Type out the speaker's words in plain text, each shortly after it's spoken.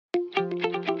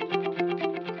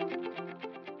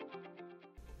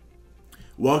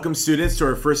Welcome, students, to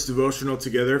our first devotional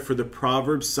together for the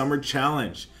Proverbs Summer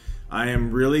Challenge. I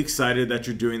am really excited that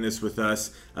you're doing this with us.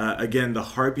 Again, the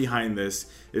heart behind this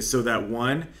is so that,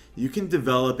 one, you can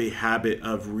develop a habit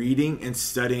of reading and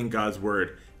studying God's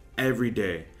Word every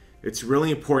day. It's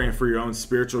really important for your own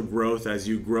spiritual growth as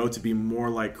you grow to be more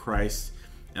like Christ.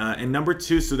 And number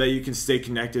two, so that you can stay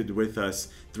connected with us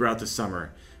throughout the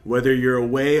summer. Whether you're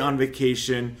away on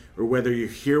vacation or whether you're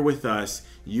here with us,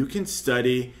 you can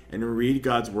study and read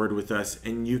God's Word with us,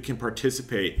 and you can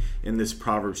participate in this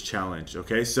Proverbs challenge.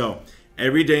 Okay, so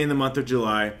every day in the month of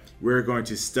July, we're going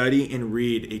to study and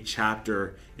read a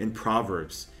chapter in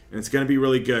Proverbs. And it's going to be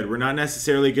really good. We're not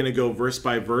necessarily going to go verse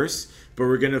by verse, but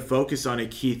we're going to focus on a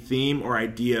key theme or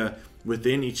idea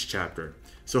within each chapter.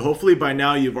 So hopefully by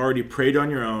now you've already prayed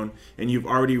on your own and you've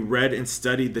already read and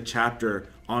studied the chapter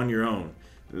on your own.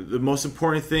 The most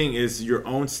important thing is your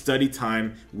own study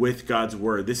time with God's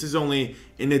Word. This is only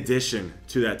in addition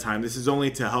to that time. This is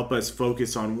only to help us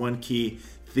focus on one key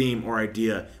theme or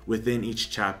idea within each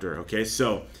chapter. Okay,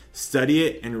 so study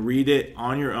it and read it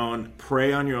on your own.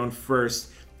 Pray on your own first,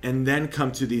 and then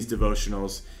come to these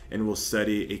devotionals and we'll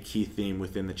study a key theme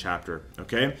within the chapter.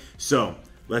 Okay, so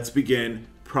let's begin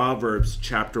Proverbs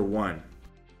chapter 1.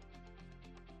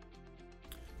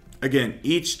 Again,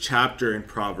 each chapter in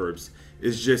Proverbs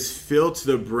is just filled to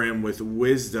the brim with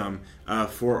wisdom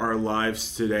for our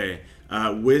lives today.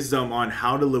 Wisdom on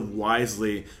how to live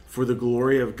wisely for the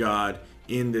glory of God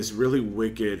in this really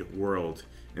wicked world.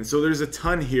 And so there's a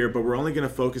ton here, but we're only going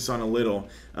to focus on a little.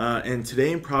 And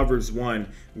today in Proverbs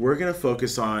 1, we're going to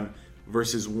focus on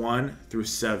verses 1 through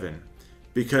 7.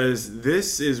 Because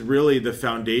this is really the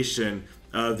foundation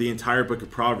of the entire book of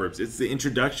Proverbs. It's the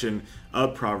introduction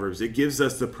of Proverbs. It gives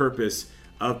us the purpose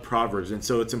of Proverbs. And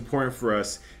so it's important for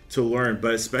us to learn,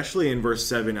 but especially in verse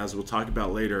 7, as we'll talk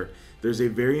about later, there's a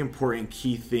very important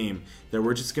key theme that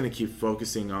we're just going to keep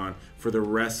focusing on for the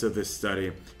rest of this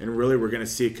study. And really, we're going to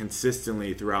see it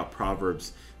consistently throughout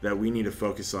Proverbs that we need to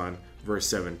focus on verse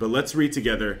 7. But let's read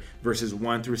together verses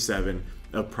 1 through 7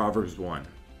 of Proverbs 1.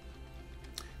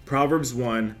 Proverbs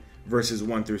 1, verses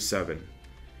 1 through 7.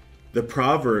 The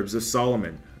Proverbs of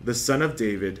Solomon, the son of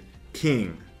David,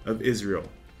 king of Israel.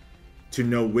 To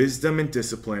know wisdom and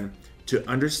discipline, to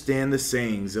understand the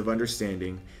sayings of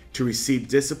understanding, to receive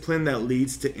discipline that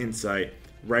leads to insight,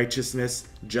 righteousness,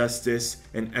 justice,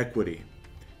 and equity.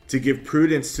 To give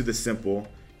prudence to the simple,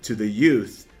 to the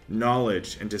youth,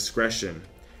 knowledge and discretion.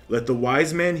 Let the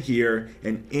wise man hear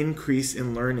and increase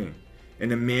in learning,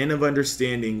 and a man of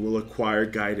understanding will acquire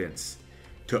guidance.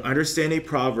 To understand a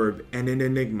proverb and an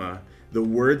enigma, the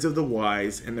words of the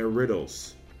wise and their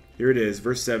riddles. Here it is,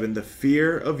 verse 7. The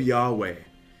fear of Yahweh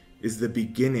is the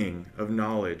beginning of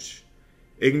knowledge.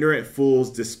 Ignorant fools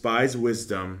despise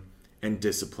wisdom and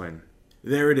discipline.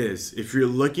 There it is. If you're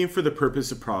looking for the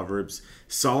purpose of Proverbs,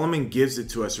 Solomon gives it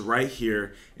to us right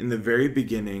here in the very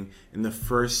beginning in the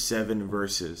first 7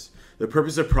 verses. The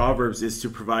purpose of Proverbs is to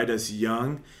provide us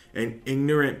young and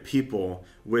ignorant people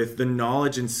with the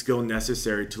knowledge and skill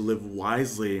necessary to live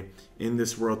wisely in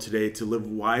this world today, to live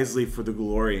wisely for the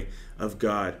glory of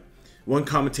God. One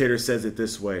commentator says it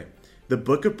this way: the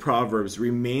book of Proverbs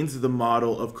remains the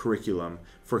model of curriculum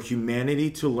for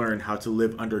humanity to learn how to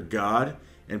live under God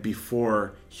and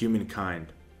before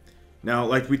humankind. Now,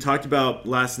 like we talked about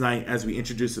last night as we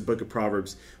introduced the book of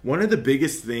Proverbs, one of the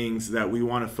biggest things that we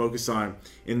want to focus on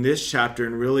in this chapter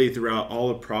and really throughout all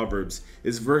of Proverbs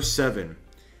is verse 7. It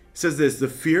says this: the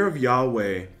fear of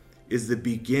Yahweh is the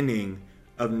beginning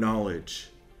of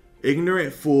knowledge.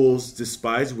 Ignorant fools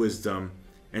despise wisdom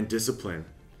and discipline.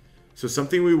 So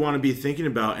something we want to be thinking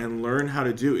about and learn how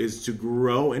to do is to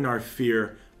grow in our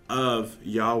fear of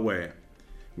Yahweh.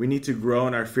 We need to grow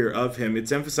in our fear of Him.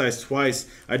 It's emphasized twice.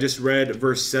 I just read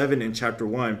verse 7 in chapter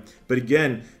 1. But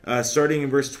again, starting in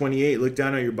verse 28, look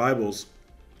down at your Bibles.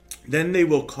 Then they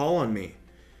will call on me,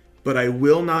 but I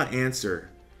will not answer.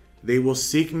 They will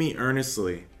seek me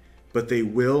earnestly, but they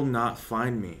will not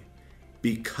find me,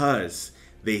 because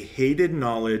they hated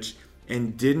knowledge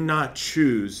and did not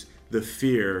choose the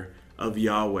fear of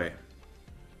Yahweh.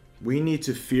 We need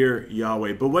to fear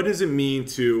Yahweh. But what does it mean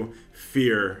to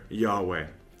fear Yahweh?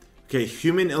 Okay,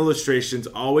 human illustrations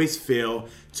always fail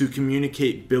to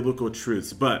communicate biblical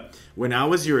truths. But when I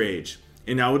was your age,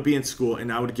 and I would be in school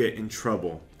and I would get in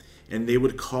trouble, and they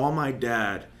would call my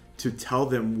dad to tell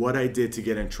them what I did to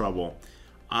get in trouble,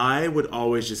 I would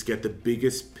always just get the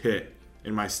biggest pit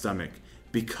in my stomach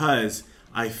because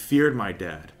I feared my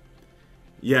dad.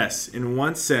 Yes, in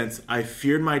one sense, I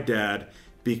feared my dad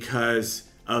because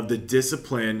of the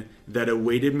discipline that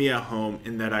awaited me at home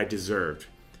and that I deserved.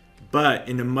 But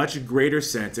in a much greater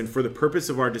sense, and for the purpose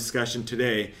of our discussion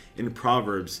today in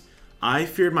Proverbs, I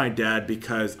feared my dad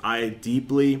because I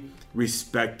deeply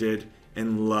respected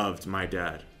and loved my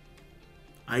dad.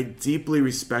 I deeply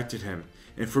respected him.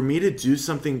 And for me to do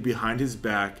something behind his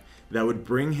back that would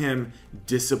bring him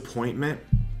disappointment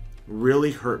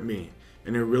really hurt me.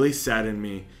 And it really saddened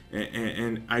me.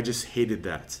 And I just hated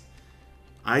that.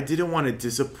 I didn't want to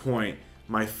disappoint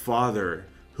my father,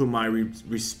 whom I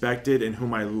respected and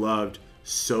whom I loved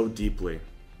so deeply.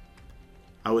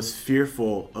 I was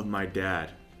fearful of my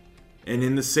dad. And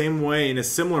in the same way, in a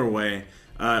similar way,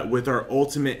 with our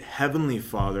ultimate heavenly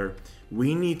Father,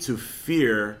 we need to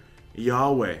fear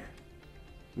Yahweh.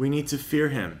 We need to fear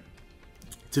him.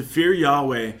 To fear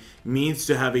Yahweh means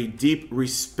to have a deep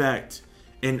respect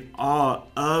and awe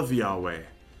of Yahweh.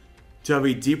 To have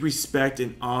a deep respect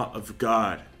and awe of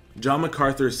God. John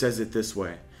MacArthur says it this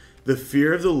way: the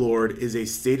fear of the Lord is a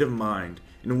state of mind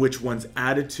in which one's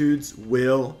attitudes,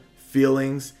 will,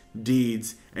 feelings,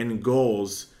 deeds, and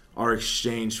goals are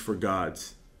exchanged for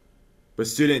God's. But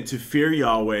student, to fear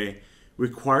Yahweh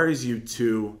requires you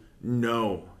to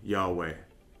know Yahweh.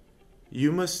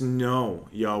 You must know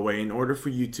Yahweh in order for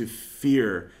you to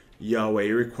fear Yahweh.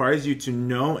 It requires you to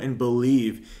know and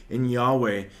believe in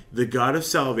Yahweh, the God of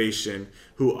salvation,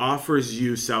 who offers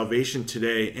you salvation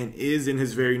today and is in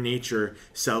his very nature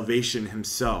salvation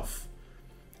himself.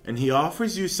 And he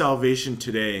offers you salvation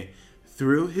today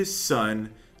through his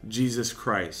Son, Jesus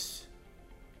Christ.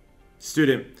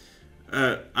 Student,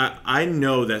 I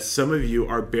know that some of you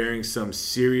are bearing some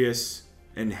serious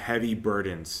and heavy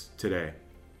burdens today.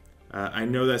 I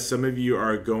know that some of you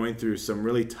are going through some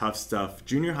really tough stuff.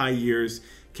 Junior high years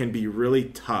can be really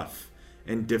tough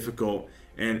and difficult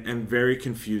and very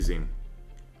confusing.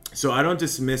 So I don't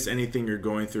dismiss anything you're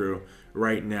going through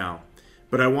right now.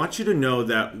 But I want you to know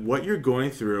that what you're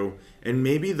going through and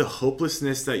maybe the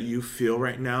hopelessness that you feel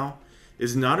right now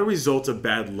is not a result of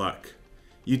bad luck.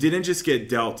 You didn't just get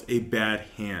dealt a bad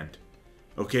hand.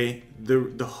 Okay?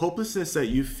 The hopelessness that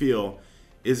you feel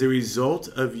is a result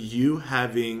of you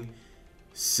having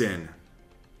sin.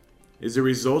 Is a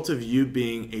result of you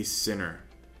being a sinner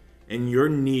and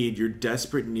your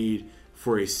desperate need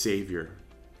for a Savior.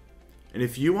 And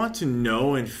if you want to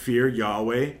know and fear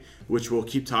Yahweh, which we'll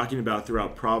keep talking about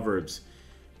throughout Proverbs,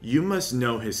 you must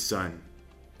know his Son.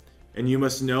 And you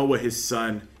must know what his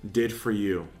Son did for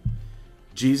you.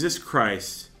 Jesus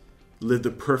Christ lived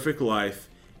a perfect life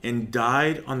and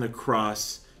died on the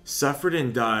cross, suffered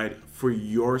and died for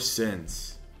your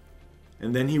sins.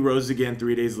 And then he rose again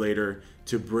 3 days later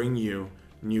to bring you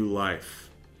new life.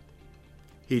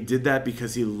 He did that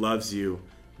because he loves you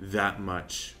that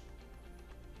much.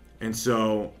 And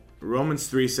so Romans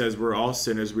 3 says we're all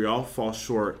sinners. We all fall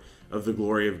short of the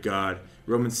glory of God.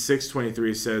 Romans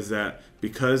 6:23 says that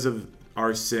because of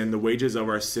our sin, the wages of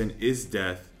our sin is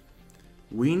death.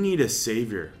 We need a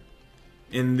Savior.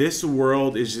 And this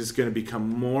world is just going to become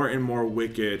more and more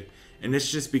wicked. And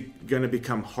it's just going to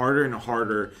become harder and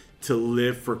harder to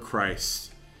live for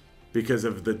Christ because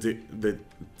of the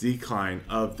decline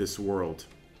of this world.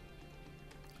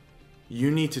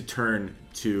 You need to turn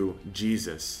to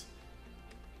Jesus.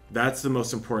 That's the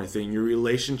most important thing. Your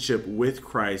relationship with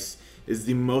Christ is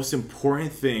the most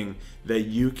important thing that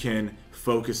you can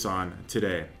focus on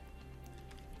today.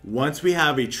 Once we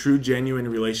have a true, genuine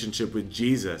relationship with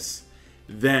Jesus,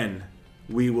 then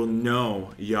we will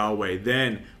know Yahweh.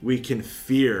 Then we can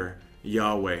fear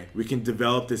Yahweh. We can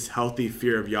develop this healthy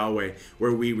fear of Yahweh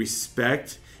where we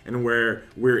respect and where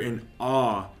we're in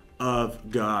awe of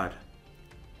God.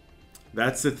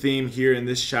 That's the theme here in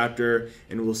this chapter,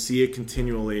 and we'll see it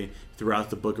continually throughout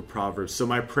the book of Proverbs. So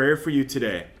my prayer for you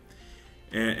today,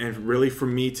 and really for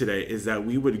me today, is that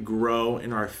we would grow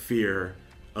in our fear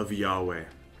of Yahweh.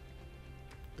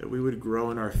 That we would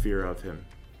grow in our fear of him.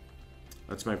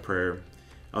 That's my prayer.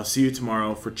 I'll see you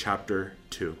tomorrow for chapter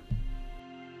 2.